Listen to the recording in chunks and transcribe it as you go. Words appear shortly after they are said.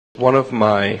One of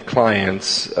my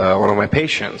clients, one of my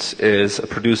patients, is a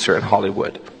producer in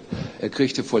Hollywood. Er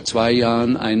kriegte vor 2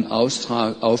 Jahren einen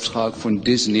Auftrag von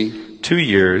Disney. 2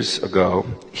 years ago,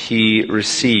 he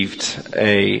received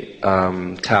a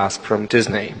task from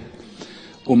Disney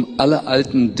Alle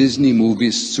alten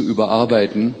Disney-Movies zu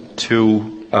überarbeiten. to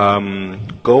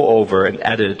go over and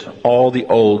edit all the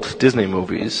old Disney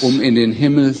movies, In den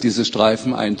Himmel diese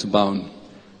Streifen einzubauen.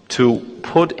 to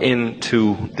put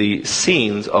into the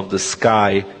scenes of the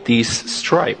sky these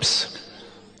stripes.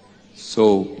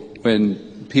 So, when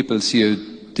people see a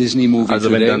Disney movie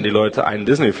Also wenn dann die today Leute einen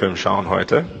Disney-Film schauen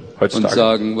und heutzutage,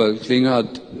 sagen, well,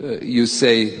 Klinghardt,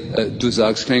 du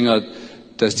sagst, Klinghardt,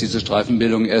 dass diese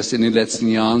Streifenbildung erst in den letzten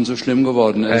Jahren so schlimm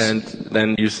geworden ist. and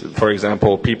then for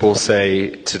example, people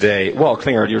say today, well,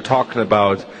 Klinger, you're talking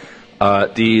about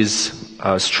these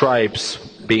stripes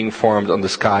being formed on the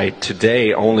sky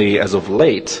today only as of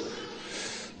late.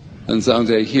 Dann sagen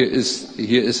sie, hier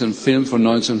ist ein Film von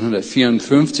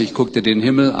 1954, guck dir den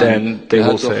Himmel an. Then they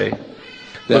will say,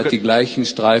 Der hat die gleichen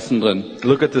Streifen drin.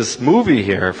 look at this movie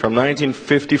here from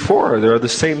 1954. There are the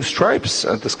same stripes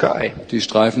at the sky. Die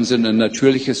Streifen sind ein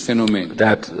natürliches Phänomen.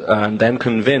 That then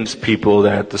convince people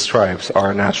that the stripes are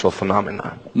a natural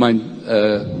phenomena.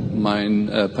 Mein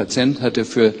Patient hatte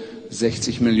für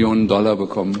 $60 Millionen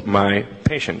bekommen. My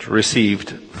patient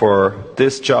received for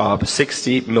this job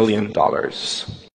 $60 million.